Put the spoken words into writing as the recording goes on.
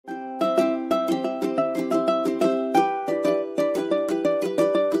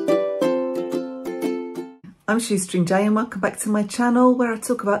I'm Shoestring Jay and welcome back to my channel where I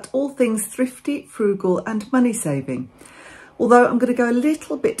talk about all things thrifty, frugal and money saving. Although I'm going to go a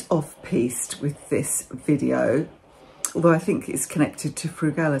little bit off-piste with this video, although I think it's connected to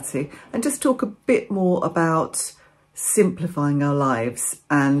frugality, and just talk a bit more about simplifying our lives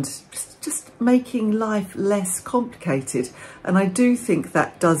and just making life less complicated. And I do think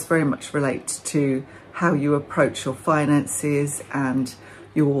that does very much relate to how you approach your finances and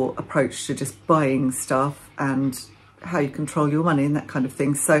your approach to just buying stuff and how you control your money and that kind of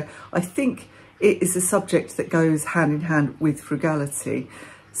thing. So I think it is a subject that goes hand in hand with frugality.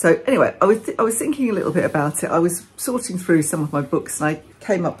 So anyway, I was thinking a little bit about it. I was sorting through some of my books and I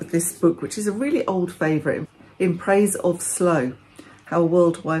came up with this book, which is a really old favourite, In Praise of Slow, How a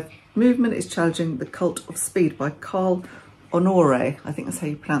Worldwide Movement is Challenging the Cult of Speed by Carl Honore. I think that's how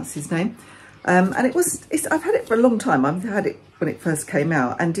you pronounce his name. And I've had it for a long time. I've had it when it first came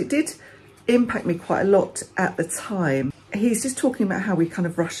out and it did impact me quite a lot at the time. He's just talking about how we kind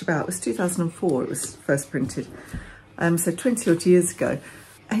of rush about. It was 2004 it was first printed, so 20 odd years ago.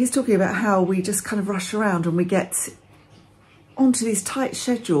 And he's talking about how we just kind of rush around and we get onto these tight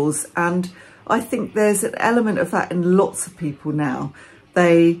schedules, and I think there's an element of that in lots of people now.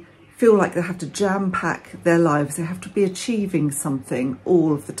 They feel like they have to jam-pack their lives. They have to be achieving something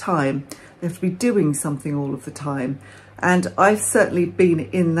all of the time. They have to be doing something all of the time. And I've certainly been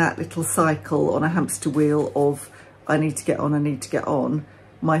in that little cycle on a hamster wheel of I need to get on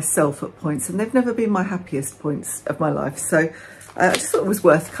myself at points, and they've never been my happiest points of my life. So I just thought it was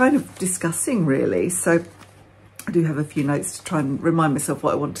worth kind of discussing, really. So I do have a few notes to try and remind myself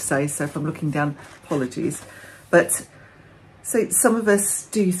what I want to say. So if I'm looking down, apologies. But so some of us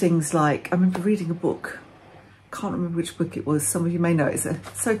do things like, I remember reading a book, can't remember which book it was, some of you may know, it's a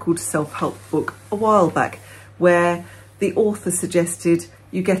so-called self-help book a while back, where the author suggested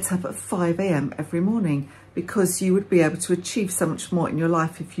you get up at 5 AM every morning because you would be able to achieve so much more in your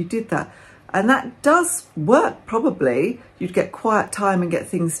life if you did that. And that does work, probably. You'd get quiet time and get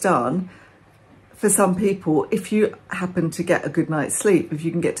things done for some people if you happen to get a good night's sleep, if you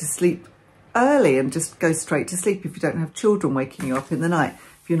can get to sleep early and just go straight to sleep, if you don't have children waking you up in the night,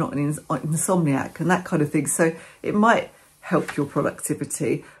 if you're not an insomniac and that kind of thing. So it might help your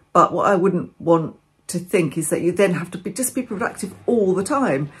productivity, but what I wouldn't want to think is that you then have to just be productive all the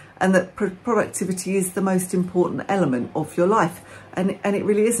time, and that productivity is the most important element of your life, and it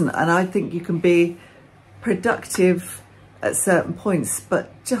really isn't. And I think you can be productive at certain points,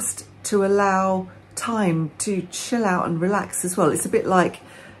 but just to allow time to chill out and relax as well. It's a bit like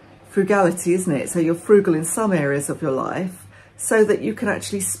frugality, isn't it? So you're frugal in some areas of your life so that you can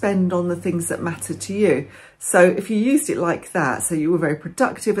actually spend on the things that matter to you. So if you used it like that, so you were very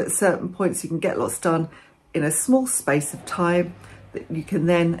productive at certain points, you can get lots done in a small space of time, that you can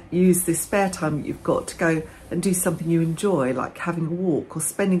then use this spare time that you've got to go and do something you enjoy, like having a walk or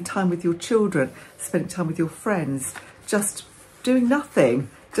spending time with your children, spending time with your friends, just doing nothing,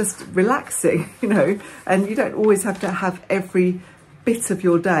 just relaxing, you know. And you don't always have to have every bit of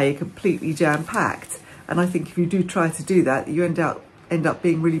your day completely jam-packed. And I think if you do try to do that, you end up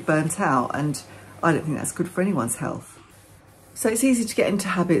being really burnt out, and I don't think that's good for anyone's health. So it's easy to get into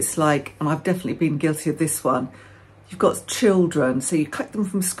habits like, and I've definitely been guilty of this one, you've got children, so you collect them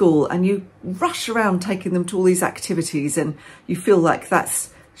from school and you rush around taking them to all these activities, and you feel like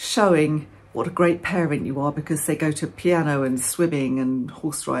that's showing what a great parent you are because they go to piano and swimming and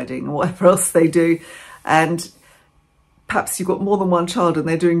horse riding or whatever else they do. And perhaps you've got more than one child and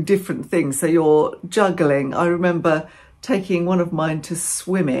they're doing different things, so you're juggling. I remember taking one of mine to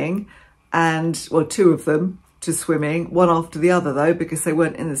swimming, and well, two of them to swimming, one after the other though, because they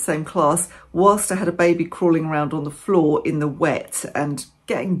weren't in the same class, whilst I had a baby crawling around on the floor in the wet and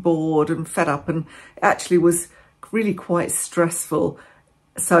getting bored and fed up, and it actually was really quite stressful.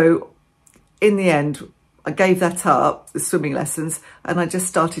 So in the end, I gave that up, the swimming lessons, and I just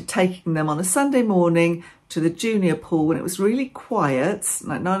started taking them on a Sunday morning to the junior pool when it was really quiet,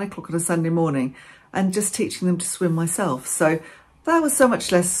 like 9 o'clock on a Sunday morning, and just teaching them to swim myself. So that was so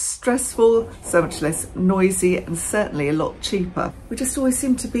much less stressful, so much less noisy, and certainly a lot cheaper. We just always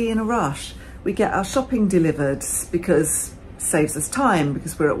seem to be in a rush. We get our shopping delivered because it saves us time,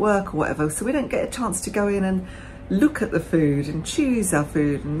 because we're at work or whatever, so we don't get a chance to go in and look at the food and choose our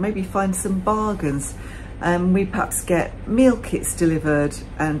food and maybe find some bargains. We perhaps get meal kits delivered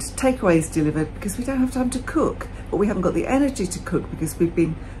and takeaways delivered because we don't have time to cook, or we haven't got the energy to cook because we've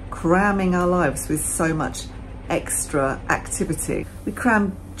been cramming our lives with so much extra activity. We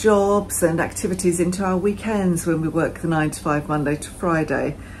cram jobs and activities into our weekends when we work the 9 to 5 Monday to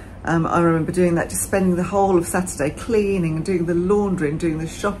Friday, I remember doing that, just spending the whole of Saturday cleaning and doing the laundry and doing the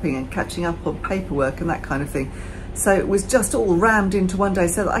shopping and catching up on paperwork and that kind of thing. So it was just all rammed into one day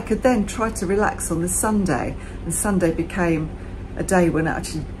so that I could then try to relax on the Sunday. And Sunday became a day when I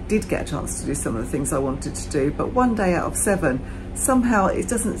actually did get a chance to do some of the things I wanted to do. But one day out of 7, somehow it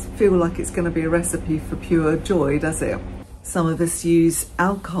doesn't feel like it's going to be a recipe for pure joy, does it? Some of us use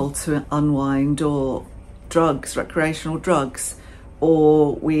alcohol to unwind, or drugs, recreational drugs,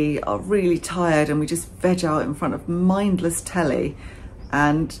 or we are really tired and we just veg out in front of mindless telly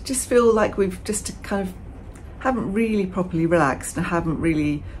and just feel like we've just kind of haven't really properly relaxed and haven't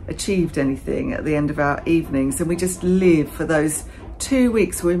really achieved anything at the end of our evenings, and we just live for those 2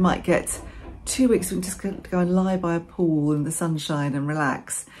 weeks where we might get 2 weeks we can just go and lie by a pool in the sunshine and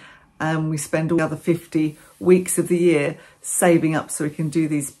relax, and we spend all the other 50 weeks of the year saving up so we can do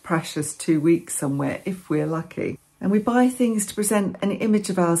these precious 2 weeks somewhere if we're lucky. And we buy things to present an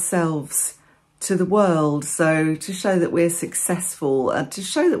image of ourselves to the world, so to show that we're successful and to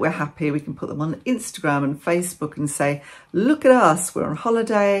show that we're happy. We can put them on Instagram and Facebook and say, look at us, we're on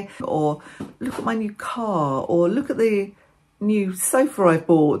holiday, or look at my new car, or look at the new sofa I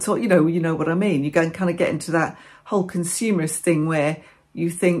bought, or you know what I mean. You go and kind of get into that whole consumerist thing where you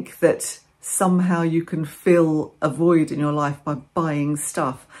think that somehow you can fill a void in your life by buying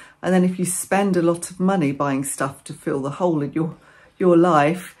stuff. And then if you spend a lot of money buying stuff to fill the hole in your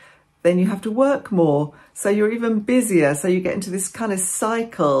life, then you have to work more. So you're even busier. So you get into this kind of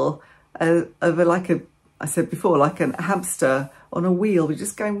cycle of I said before, like a hamster on a wheel. You're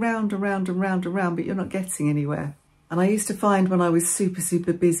just going round and round and round and round, but you're not getting anywhere. And I used to find when I was super,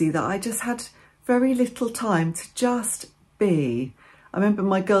 super busy that I just had very little time to just be. I remember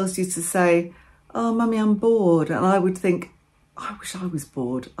my girls used to say, oh, mummy, I'm bored. And I would think, I wish I was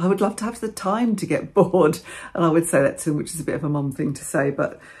bored. I would love to have the time to get bored. And I would say that to them, which is a bit of a mum thing to say.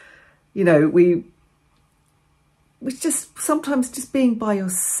 But, you know, we just sometimes just being by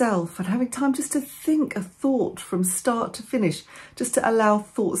yourself and having time just to think a thought from start to finish, just to allow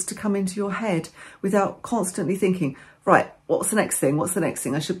thoughts to come into your head without constantly thinking, right, what's the next thing? What's the next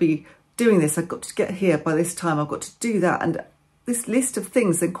thing? I should be doing this. I've got to get here by this time. I've got to do that. And this list of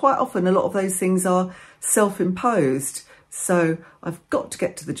things, and quite often a lot of those things are self-imposed. So I've got to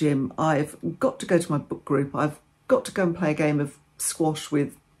get to the gym, I've got to go to my book group, I've got to go and play a game of squash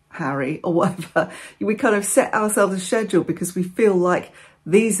with Harry or whatever. We kind of set ourselves a schedule because we feel like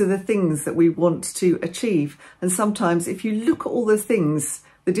these are the things that we want to achieve. And sometimes if you look at all the things,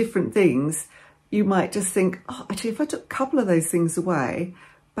 the different things, you might just think, oh, actually, if I took a couple of those things away,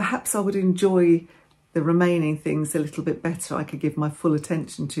 perhaps I would enjoy the remaining things a little bit better. I could give my full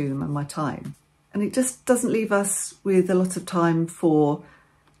attention to them and my time. And it just doesn't leave us with a lot of time for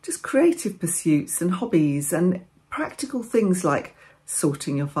just creative pursuits and hobbies and practical things like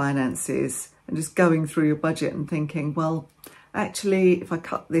sorting your finances and just going through your budget and thinking, well, actually, if I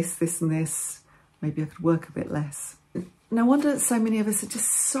cut this, this and this, maybe I could work a bit less. No wonder that so many of us are just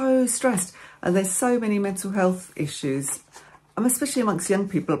so stressed, and there's so many mental health issues, especially amongst young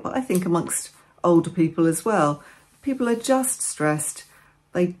people, but I think amongst older people as well. People are just stressed.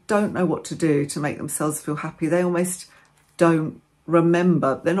 They don't know what to do to make themselves feel happy. They almost don't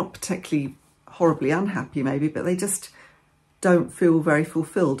remember. They're not particularly horribly unhappy maybe, but they just don't feel very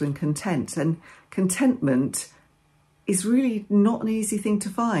fulfilled and content. And contentment is really not an easy thing to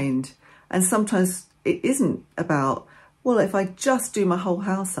find. And sometimes it isn't about, well, if I just do my whole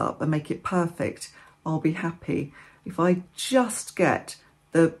house up and make it perfect, I'll be happy. If I just get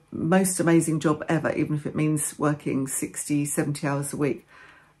the most amazing job ever, even if it means working 60, 70 hours a week,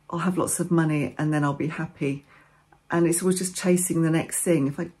 I'll have lots of money and then I'll be happy. And it's always just chasing the next thing.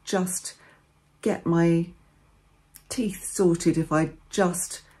 If I just get my teeth sorted, if I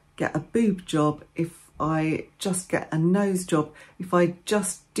just get a boob job, if I just get a nose job, if I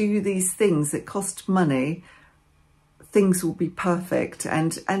just do these things that cost money, things will be perfect.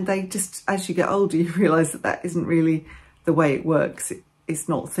 And they just, as you get older, you realise that that isn't really the way it works. It's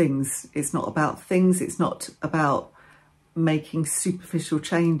not things. It's not about things. It's not about making superficial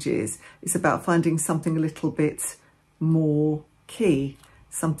changes. It's about finding something a little bit more key,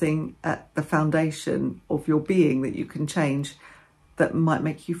 something at the foundation of your being that you can change that might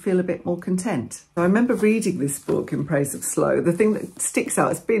make you feel a bit more content. I remember reading this book, In Praise of Slow. The thing that sticks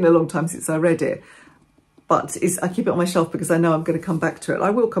out, it's been a long time since I read it, but I keep it on my shelf because I know I'm going to come back to it.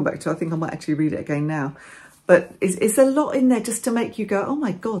 I will come back to it. I think I might actually read it again now. But it's a lot in there just to make you go, oh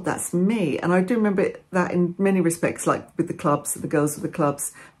my God, that's me. And I do remember that in many respects, like with the clubs, the girls with the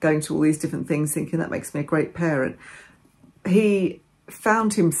clubs, going to all these different things, thinking that makes me a great parent. He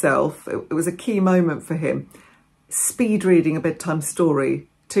found himself, it was a key moment for him, speed reading a bedtime story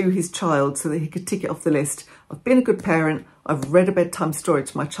to his child so that he could tick it off the list. I've been a good parent. I've read a bedtime story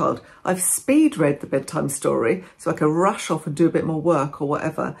to my child. I've speed read the bedtime story so I can rush off and do a bit more work or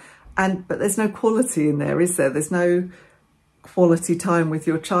whatever. But there's no quality in there, is there? There's no quality time with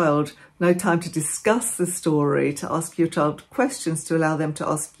your child, no time to discuss the story, to ask your child questions, to allow them to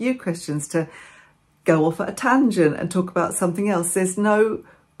ask you questions, to go off at a tangent and talk about something else. There's no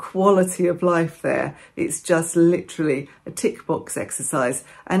quality of life there. It's just literally a tick box exercise.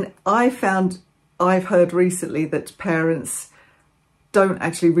 And I've heard recently that parents don't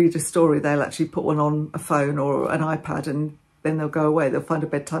actually read a story. They'll actually put one on a phone or an iPad and then they'll go away. They'll find a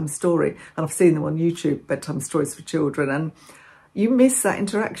bedtime story. And I've seen them on YouTube, bedtime stories for children. And you miss that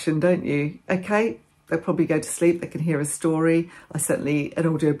interaction, don't you? Okay, they'll probably go to sleep. They can hear a story. An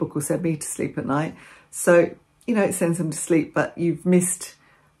audiobook will send me to sleep at night. So, you know, it sends them to sleep, but you've missed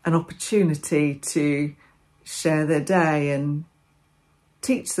an opportunity to share their day and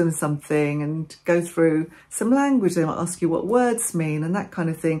teach them something and go through some language. They might ask you what words mean and that kind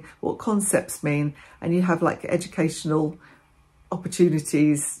of thing, what concepts mean. And you have like educational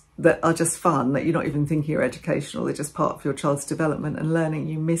opportunities that are just fun, that you're not even thinking are educational. They're just part of your child's development and learning.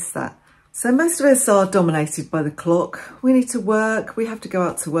 You miss that. So most of us are dominated by the clock. We need to work, we have to go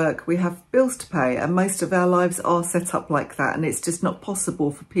out to work, we have bills to pay, and most of our lives are set up like that. And it's just not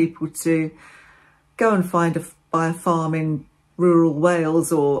possible for people to go and buy a farm in rural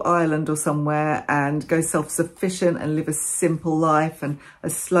Wales or Ireland or somewhere and go self-sufficient and live a simple life and a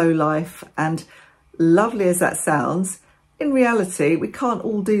slow life. And lovely as that sounds, in reality, we can't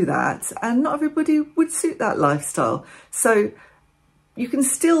all do that, and not everybody would suit that lifestyle. So you can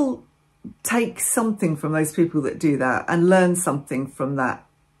still take something from those people that do that and learn something from that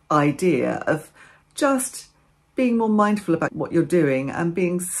idea of just being more mindful about what you're doing and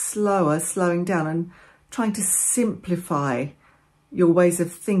being slowing down and trying to simplify your ways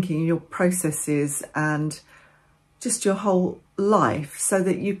of thinking, your processes and just your whole life so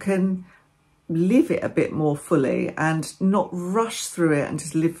that you can live it a bit more fully and not rush through it and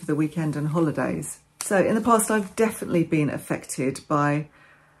just live for the weekend and holidays. So in the past, I've definitely been affected by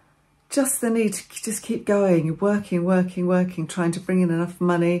just the need to just keep going, working, trying to bring in enough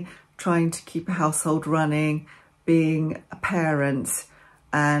money, trying to keep a household running, being a parent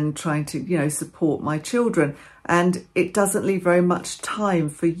and trying to, you know, support my children. And it doesn't leave very much time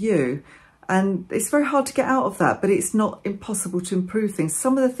for you. And it's very hard to get out of that, but it's not impossible to improve things.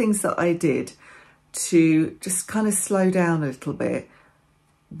 Some of the things that I did to just kind of slow down a little bit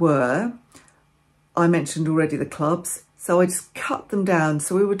were, I mentioned already the clubs. So I just cut them down.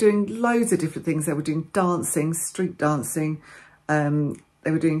 So we were doing loads of different things. They were doing dancing, street dancing.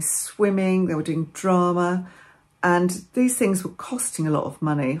 They were doing swimming. They were doing drama. And these things were costing a lot of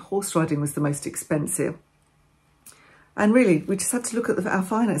money. Horse riding was the most expensive. And really, we just had to look at our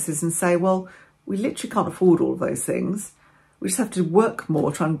finances and say, well, we literally can't afford all of those things. We just have to work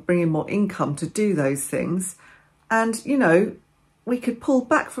more, try and bring in more income to do those things. And, you know, we could pull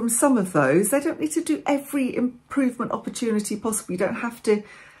back from some of those. They don't need to do every improvement opportunity possible. You don't have to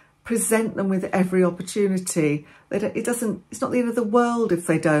present them with every opportunity. It's not the end of the world if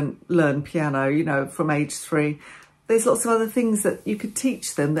they don't learn piano, you know, from age 3. There's lots of other things that you could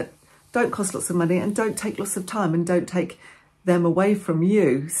teach them that don't cost lots of money and don't take lots of time and don't take them away from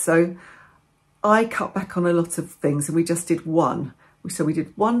you. So I cut back on a lot of things and we just did one. So we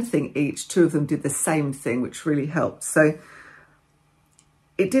did one thing each. 2 of them did the same thing, which really helped. So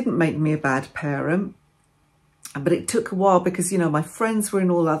it didn't make me a bad parent, but it took a while because, you know, my friends were in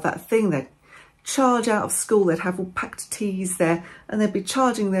all of that thing. They'd charge out of school, they'd have all packed teas there and they'd be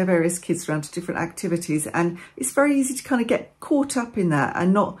charging their various kids around to different activities. And it's very easy to kind of get caught up in that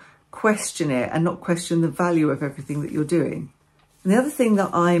and not question it and not question the value of everything that you're doing. And the other thing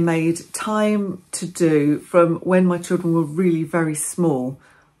that I made time to do from when my children were really very small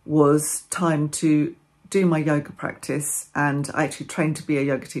was time to do my yoga practice. And I actually trained to be a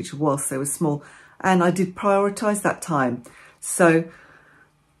yoga teacher whilst they were small. And I did prioritise that time. So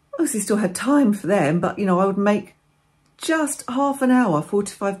obviously still had time for them, but, you know, I would make just half an hour,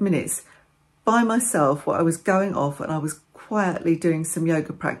 45 minutes by myself while I was going off and I was quietly doing some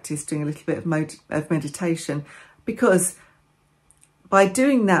yoga practice, doing a little bit of meditation, because by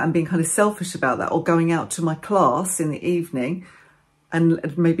doing that and being kind of selfish about that, or going out to my class in the evening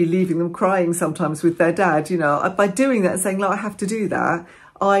and maybe leaving them crying sometimes with their dad, you know, by doing that and saying, look, I have to do that,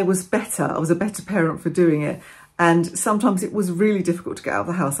 I was better. I was a better parent for doing it. And sometimes it was really difficult to get out of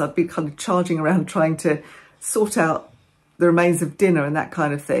the house. I'd be kind of charging around trying to sort out the remains of dinner and that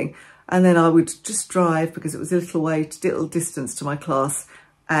kind of thing. And then I would just drive, because it was a little distance to my class,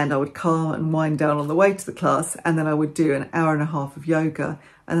 and I would calm and wind down on the way to the class, and then I would do an hour and a half of yoga,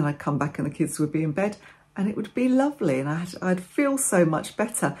 and then I'd come back and the kids would be in bed, and it would be lovely, and I'd feel so much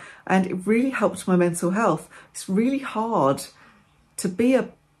better, and it really helped my mental health. It's really hard to be a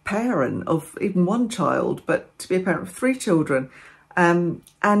parent of even one child, but to be a parent of 3 children,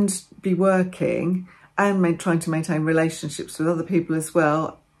 and be working and trying to maintain relationships with other people as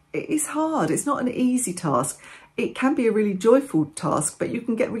well. It is hard. It's not an easy task. It can be a really joyful task, but you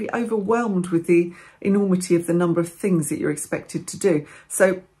can get really overwhelmed with the enormity of the number of things that you're expected to do.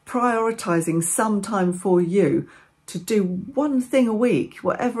 So prioritising some time for you to do one thing a week,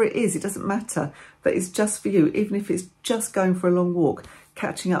 whatever it is, it doesn't matter, that is just for you, even if it's just going for a long walk,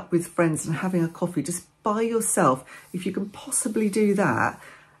 catching up with friends and having a coffee just by yourself. If you can possibly do that,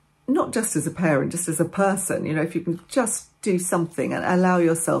 not just as a parent, just as a person, you know, if you can just do something and allow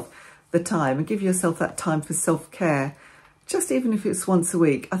yourself the time and give yourself that time for self-care, just even if it's once a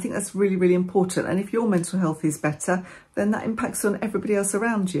week, I think that's really, really important. And if your mental health is better, then that impacts on everybody else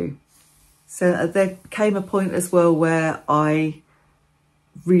around you. So there came a point as well where I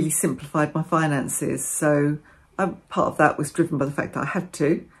really simplified my finances. So part of that was driven by the fact that I had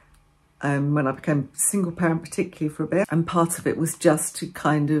to, when I became a single parent, particularly for a bit. And part of it was just to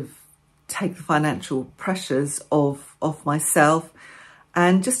kind of take the financial pressures off myself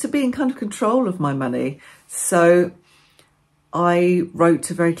and just to be in kind of control of my money. So I wrote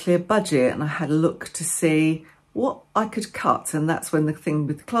a very clear budget and I had a look to see what I could cut. And that's when the thing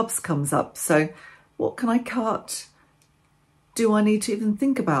with the clubs comes up. So what can I cut? Do I need to even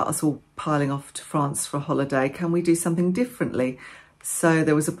think about us all piling off to France for a holiday? Can we do something differently? So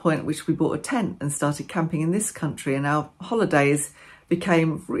there was a point at which we bought a tent and started camping in this country, and our holidays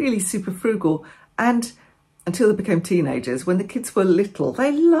became really super frugal. And until they became teenagers, when the kids were little,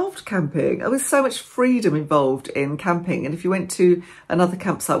 they loved camping. There was so much freedom involved in camping. And if you went to another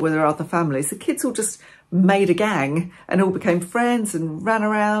campsite where there were other families, the kids all just made a gang and all became friends and ran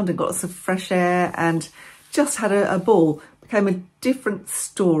around and got lots of fresh air and just had a ball. Became a different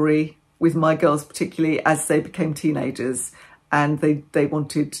story with my girls, particularly as they became teenagers, and they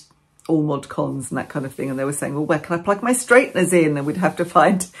wanted all mod cons and that kind of thing, and they were saying, well, where can I plug my straighteners in? And we'd have to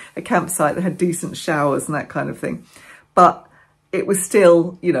find a campsite that had decent showers and that kind of thing. But it was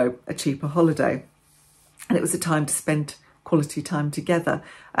still, you know, a cheaper holiday, and it was a time to spend quality time together.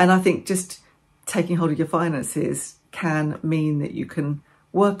 And I think just taking hold of your finances can mean that you can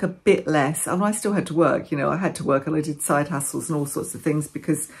work a bit less. And I still had to work, you know, I had to work and I did side hustles and all sorts of things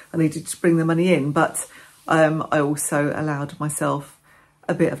because I needed to bring the money in. But I also allowed myself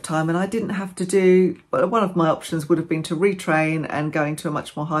a bit of time, and I didn't have to do, well, one of my options would have been to retrain and going to a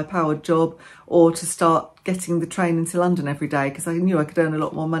much more high powered job, or to start getting the train into London every day, because I knew I could earn a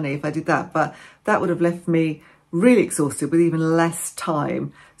lot more money if I did that. But that would have left me really exhausted with even less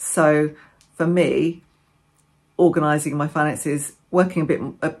time. So for me, organising my finances, working a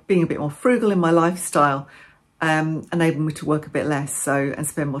bit, being a bit more frugal in my lifestyle, enabled me to work a bit less, and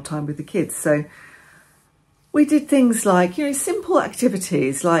spend more time with the kids. So we did things like, you know, simple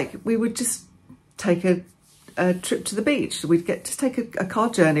activities, like we would just take a trip to the beach. We'd take a car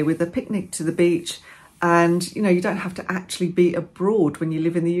journey with a picnic to the beach. And, you know, you don't have to actually be abroad when you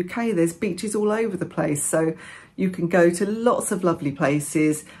live in the UK. There's beaches all over the place. So you can go to lots of lovely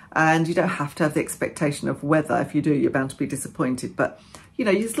places, and you don't have to have the expectation of weather. If you do, you're bound to be disappointed. But, you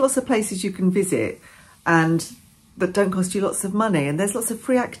know, there's lots of places you can visit and that don't cost you lots of money. And there's lots of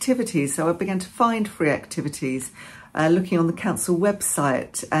free activities. So I began to find free activities, looking on the council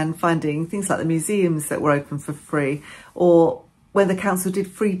website and finding things like the museums that were open for free, or when the council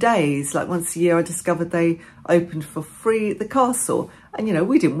did free days, like once a year I discovered they opened for free the castle. And, you know,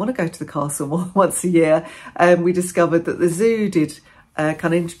 we didn't want to go to the castle once a year. We discovered that the zoo did kind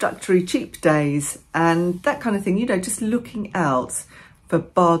of introductory cheap days and that kind of thing, you know, just looking out for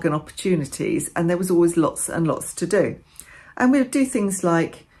bargain opportunities. And there was always lots and lots to do. And we'd do things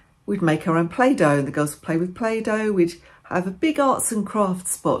like we'd make our own Play-Doh, and the girls would play with Play-Doh. We'd have a big arts and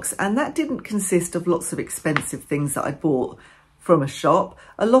crafts box, and that didn't consist of lots of expensive things that I bought from a shop.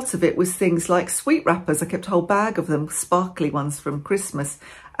 A lot of it was things like sweet wrappers. I kept a whole bag of them, sparkly ones from Christmas,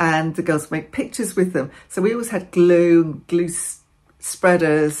 and the girls would make pictures with them. So we always had glue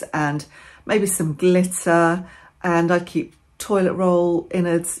spreaders and maybe some glitter, and I'd keep toilet roll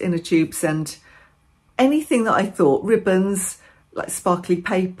inner tubes and anything that I thought, ribbons, like sparkly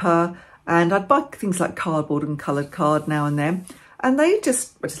paper, and I'd buy things like cardboard and coloured card now and then. And I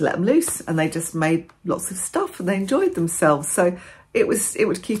just let them loose, and they just made lots of stuff and they enjoyed themselves. So it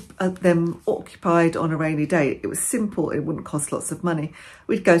would keep them occupied on a rainy day. It was simple, it wouldn't cost lots of money.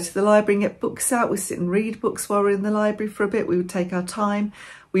 We'd go to the library and get books out. We'd sit and read books while we were in the library for a bit. We would take our time.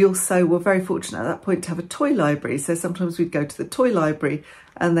 we also were very fortunate at that point to have a toy library. So sometimes we'd go to the toy library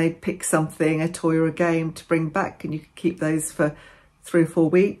and they'd pick something, a toy or a game, to bring back, and you could keep those for 3 or 4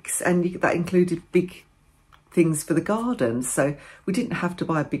 weeks. And that included big things for the garden. So we didn't have to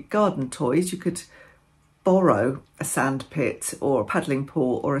buy big garden toys. You could borrow a sand pit or a paddling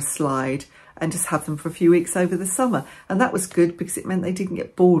pool or a slide and just have them for a few weeks over the summer. And that was good because it meant they didn't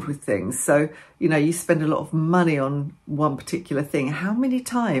get bored with things. So, you know, you spend a lot of money on one particular thing. How many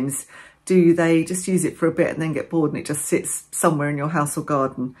times do they just use it for a bit and then get bored and it just sits somewhere in your house or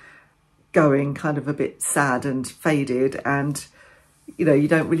garden going kind of a bit sad and faded, and, you know, you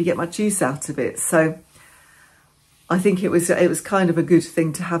don't really get much use out of it. So I think it was kind of a good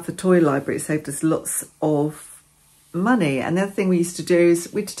thing to have the toy library. It saved us lots of money. And the other thing we used to do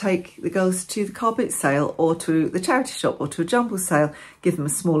is we'd take the girls to the car boot sale or to the charity shop or to a jumble sale, give them a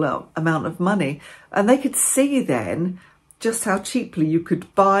small amount of money, and they could see then just how cheaply you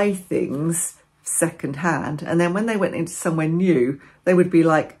could buy things second hand. And then when they went into somewhere new, they would be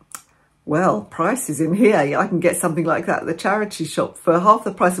like, well, prices in here, I can get something like that at the charity shop for half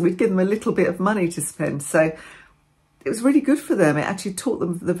the price, and we'd give them a little bit of money to spend. So it was really good for them. It actually taught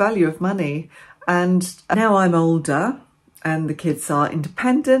them the value of money. And now I'm older and the kids are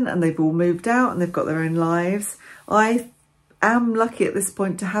independent and they've all moved out and they've got their own lives. I am lucky at this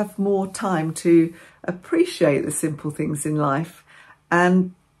point to have more time to appreciate the simple things in life.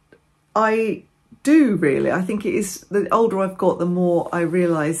 And I do really. I think it is, the older I've got, the more I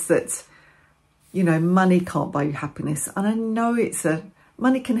realise that, you know, money can't buy you happiness. And I know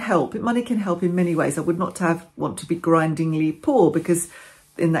money can help. Money can help in many ways. I would not want to be grindingly poor, because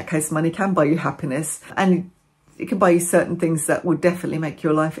in that case, money can buy you happiness, and it can buy you certain things that will definitely make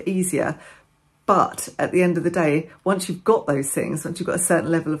your life easier. But at the end of the day, once you've got those things, once you've got a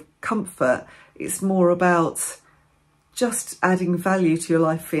certain level of comfort, it's more about just adding value to your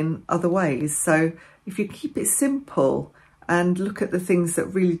life in other ways. So if you keep it simple and look at the things that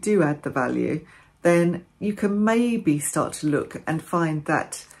really do add the value, then you can maybe start to look and find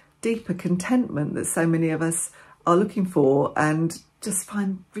that deeper contentment that so many of us are looking for and just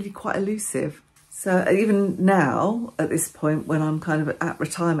find really quite elusive. So even now, at this point, when I'm kind of at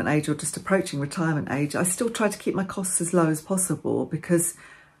retirement age or just approaching retirement age, I still try to keep my costs as low as possible, because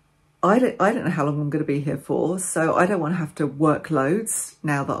I don't know how long I'm going to be here for. So I don't want to have to work loads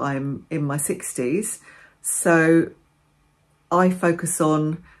now that I'm in my 60s. So I focus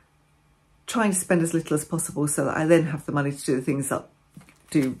on trying to spend as little as possible so that I then have the money to do the things that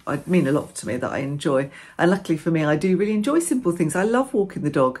mean a lot to me, that I enjoy. And luckily for me, I do really enjoy simple things. I love walking the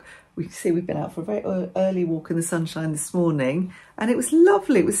dog. We see we've been out for a very early walk in the sunshine this morning, and it was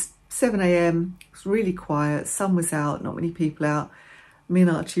lovely. It was 7 a.m. It was really quiet. Sun was out, not many people out. Me and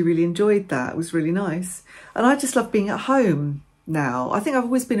Archie really enjoyed that. It was really nice. And I just love being at home now. I think I've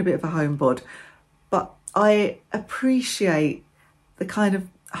always been a bit of a homebod, but I appreciate the kind of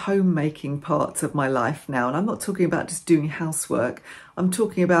homemaking parts of my life now. And I'm not talking about just doing housework. I'm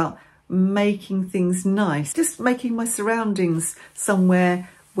talking about making things nice, just making my surroundings somewhere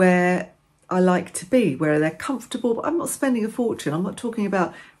where I like to be, where they're comfortable, but I'm not spending a fortune. I'm not talking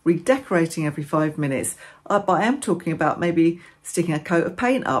about redecorating every 5 minutes, but I am talking about maybe sticking a coat of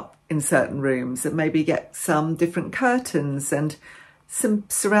paint up in certain rooms, and maybe get some different curtains, and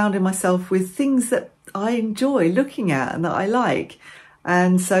surrounding myself with things that I enjoy looking at and that I like.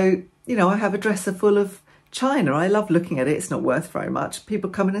 And so, you know, I have a dresser full of china. I love looking at it. It's not worth very much. People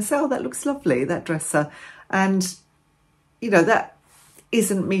come in and say, oh, that looks lovely, that dresser. And, you know, that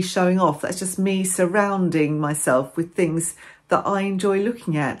isn't me showing off. That's just me surrounding myself with things that I enjoy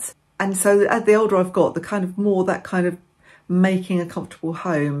looking at. And so as the older I've got, the kind of more that kind of making a comfortable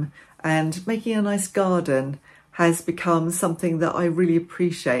home and making a nice garden has become something that I really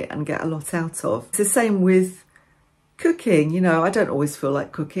appreciate and get a lot out of. It's the same with cooking. You know, I don't always feel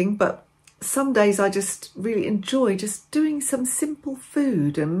like cooking, but some days I just really enjoy just doing some simple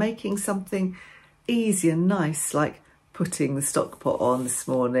food and making something easy and nice, like putting the stock pot on this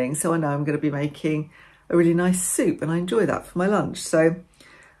morning. So I know I'm going to be making a really nice soup, and I enjoy that for my lunch. So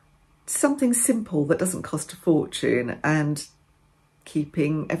something simple that doesn't cost a fortune, and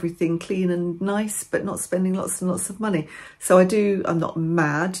keeping everything clean and nice, but not spending lots and lots of money. So I'm not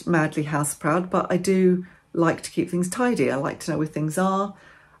madly house proud, but I do like to keep things tidy. I like to know where things are.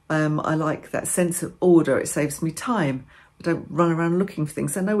 I like that sense of order. It saves me time. I don't run around looking for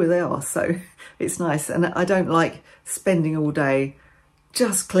things. I know where they are, so it's nice. And I don't like spending all day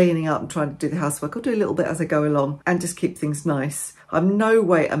just cleaning up and trying to do the housework. I'll do a little bit as I go along and just keep things nice. I'm no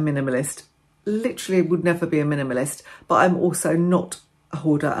way a minimalist. Literally would never be a minimalist, but I'm also not a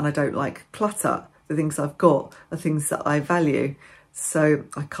hoarder, and I don't like clutter. The things I've got are things that I value. So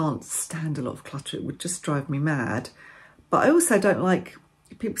I can't stand a lot of clutter. It would just drive me mad. But I also don't like,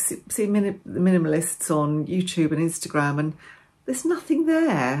 people see the minimalists on YouTube and Instagram and there's nothing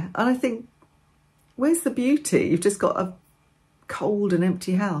there. And I think, where's the beauty? You've just got a cold and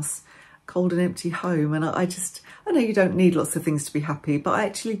empty house, cold and empty home. And I know you don't need lots of things to be happy, but I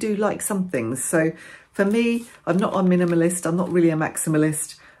actually do like some things. So for me, I'm not a minimalist. I'm not really a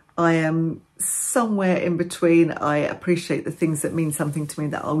maximalist. I am somewhere in between. I appreciate the things that mean something to me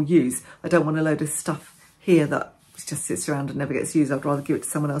that I'll use. I don't want a load of stuff here that just sits around and never gets used. I'd rather give it to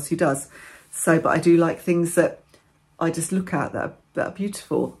someone else who does. So, but I do like things that I just look at that are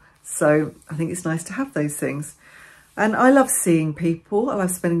beautiful. So I think it's nice to have those things. And I love seeing people. I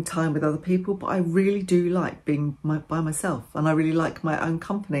love spending time with other people, but I really do like being by myself. And I really like my own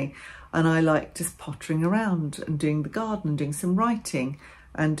company. And I like just pottering around and doing the garden and doing some writing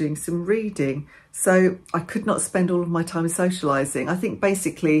and doing some reading. So I could not spend all of my time socialising. I think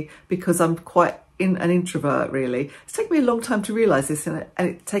basically because I'm quite an introvert, really. It's taken me a long time to realise this, and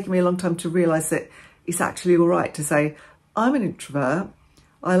it's taken me a long time to realise that it's actually all right to say, I'm an introvert.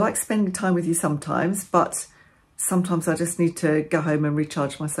 I like spending time with you sometimes, but sometimes I just need to go home and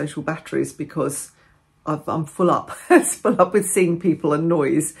recharge my social batteries because I'm full up. It's full up with seeing people and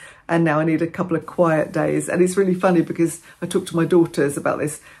noise, and now I need a couple of quiet days. And it's really funny because I talked to my daughters about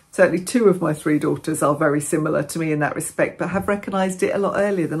this. Certainly 2 of my 3 daughters are very similar to me in that respect, but have recognised it a lot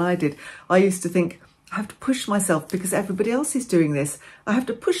earlier than I did. I used to think, I have to push myself because everybody else is doing this. I have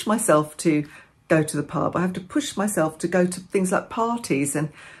to push myself to go to the pub. I have to push myself to go to things like parties. And,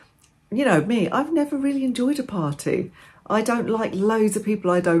 you know, me, I've never really enjoyed a party. I don't like loads of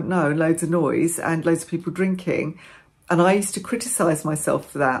people I don't know and loads of noise and loads of people drinking. And I used to criticise myself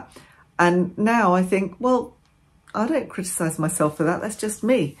for that. And now I think, well, I don't criticise myself for that. That's just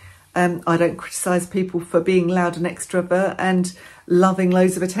me. I don't criticise people for being loud and extrovert and loving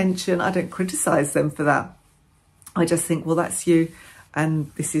loads of attention. I don't criticise them for that. I just think, well, that's you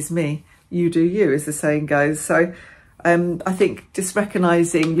and this is me. You do you, as the saying goes. So I think just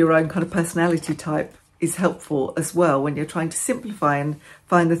recognising your own kind of personality type is helpful as well when you're trying to simplify and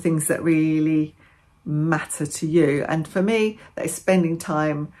find the things that really matter to you. And for me, that is spending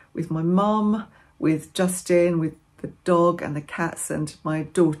time with my mum, with Justin, with the dog and the cats and my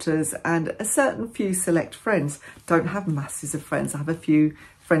daughters and a certain few select friends. Don't have masses of friends. I have a few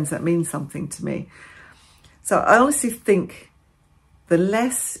friends that mean something to me. So I honestly think the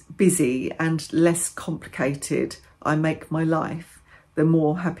less busy and less complicated I make my life, the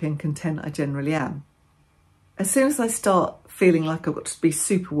more happy and content I generally am. As soon as I start feeling like I've got to be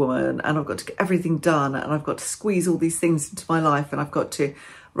superwoman and I've got to get everything done and I've got to squeeze all these things into my life and I've got to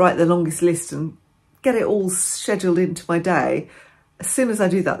write the longest list and get it all scheduled into my day, as soon as I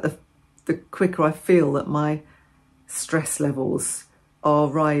do that, the quicker I feel that my stress levels are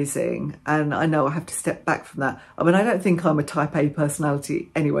rising, and I know I have to step back from that. I mean, I don't think I'm a type A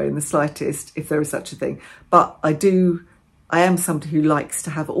personality anyway in the slightest, if there is such a thing, but I am somebody who likes to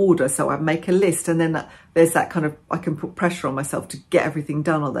have order, so I make a list and then there's that kind of, I can put pressure on myself to get everything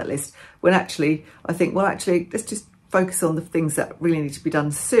done on that list, when actually I think, well, actually, let's just focus on the things that really need to be done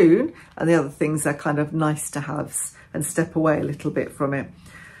soon, and the other things are kind of nice to haves, and step away a little bit from it.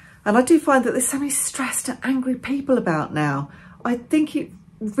 And I do find that there's so many stressed and angry people about now. I think it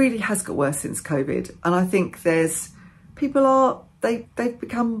really has got worse since COVID, and I think they've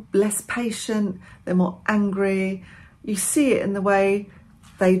become less patient, they're more angry. You see it in the way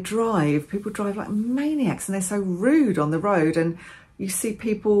they drive. People drive like maniacs and they're so rude on the road, and you see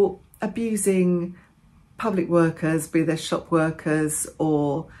people abusing public workers, be they shop workers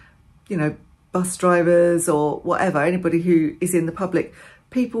or, you know, bus drivers or whatever, anybody who is in the public.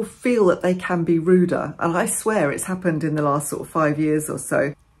 People feel that they can be ruder, and I swear it's happened in the last sort of 5 years or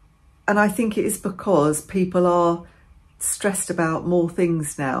so. And I think it is because people are stressed about more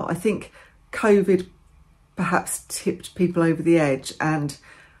things now. I think COVID perhaps tipped people over the edge, and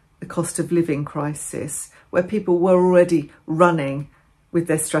the cost of living crisis, where people were already running with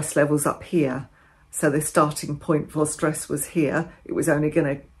their stress levels up here. So their starting point for stress was here. It was only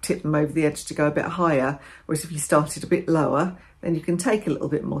going to tip them over the edge to go a bit higher. Whereas if you started a bit lower, then you can take a little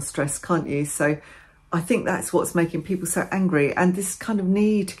bit more stress, can't you? So I think that's what's making people so angry. And this kind of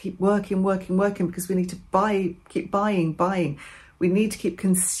need to keep working, because we need to keep buying. We need to keep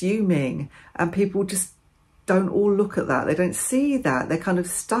consuming. And people just don't all look at that. They don't see that. They're kind of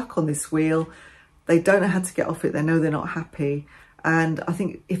stuck on this wheel. They don't know how to get off it. They know they're not happy. And I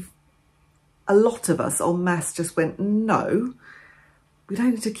think if a lot of us en masse just went, no, we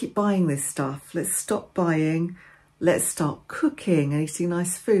don't need to keep buying this stuff. Let's stop buying. Let's start cooking and eating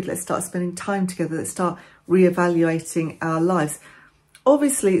nice food. Let's start spending time together. Let's start reevaluating our lives.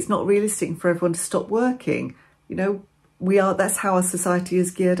 Obviously, it's not realistic for everyone to stop working. You know, that's how our society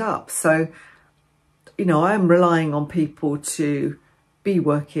is geared up. So, you know, I am relying on people to be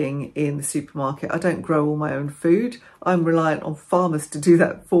working in the supermarket. I don't grow all my own food. I'm reliant on farmers to do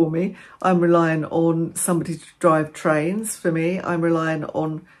that for me. I'm relying on somebody to drive trains for me. I'm relying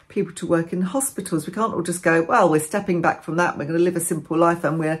on people to work in hospitals. We can't all just go, well, we're stepping back from that. We're going to live a simple life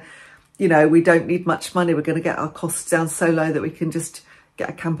and you know, we don't need much money. We're going to get our costs down so low that we can just get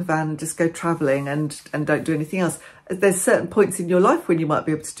a camper van and just go travelling and don't do anything else. There's certain points in your life when you might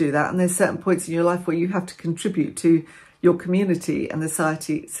be able to do that. And there's certain points in your life where you have to contribute to your community and the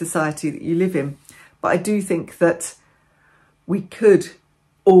society that you live in. But I do think that we could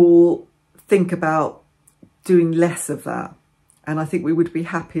all think about doing less of that. And I think we would be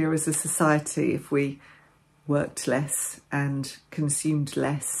happier as a society if we worked less and consumed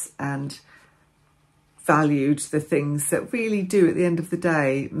less and valued the things that really do at the end of the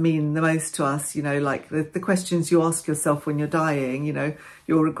day mean the most to us. You know, like the questions you ask yourself when you're dying, you know,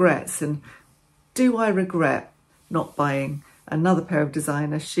 your regrets. And do I regret not buying another pair of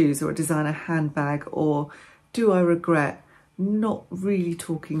designer shoes or a designer handbag? Or do I regret not really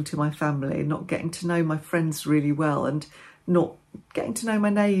talking to my family, not getting to know my friends really well, and not getting to know my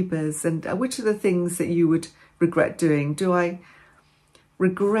neighbours? And which are the things that you would regret doing? Do I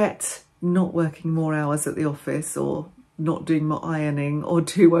regret not working more hours at the office or not doing more ironing? Or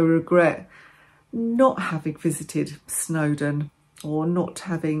do I regret not having visited Snowdon or not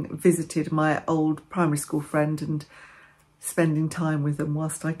having visited my old primary school friend and spending time with them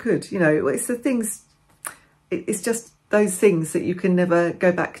whilst I could? You know, it's the things, it's just those things that you can never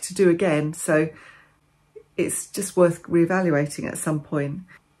go back to do again. So it's just worth reevaluating at some point.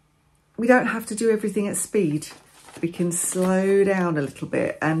 We don't have to do everything at speed. We can slow down a little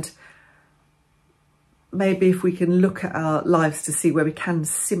bit, and maybe if we can look at our lives to see where we can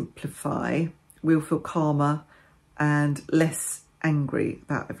simplify, we'll feel calmer and less angry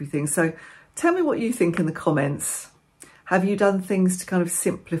about everything. So tell me what you think in the comments. Have you done things to kind of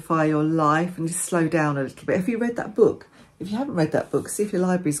simplify your life and just slow down a little bit? Have you read that book? If you haven't read that book, see if your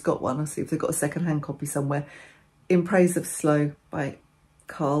library's got one, or see if they've got a second-hand copy somewhere. In Praise of Slow by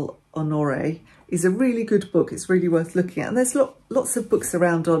Carl Honore is a really good book. It's really worth looking at. And there's lots of books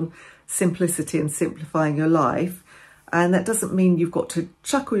around on simplicity and simplifying your life. And that doesn't mean you've got to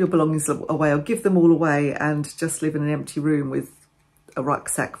chuck all your belongings away or give them all away and just live in an empty room with a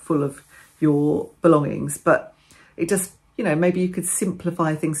rucksack full of your belongings. But it just, you know, maybe you could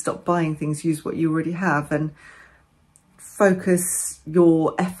simplify things, stop buying things, use what you already have, and focus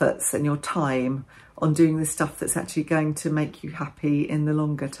your efforts and your time on doing the stuff that's actually going to make you happy in the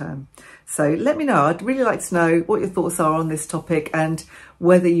longer term. So let me know. I'd really like to know what your thoughts are on this topic and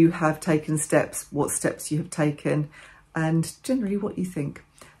whether you have taken steps, what steps you have taken, and generally what you think.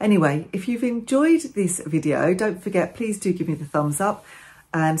 Anyway, if you've enjoyed this video, don't forget, please do give me the thumbs up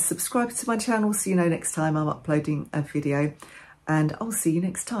and subscribe to my channel so you know next time I'm uploading a video, and I'll see you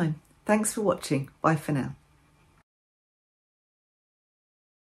next time. Thanks for watching. Bye for now.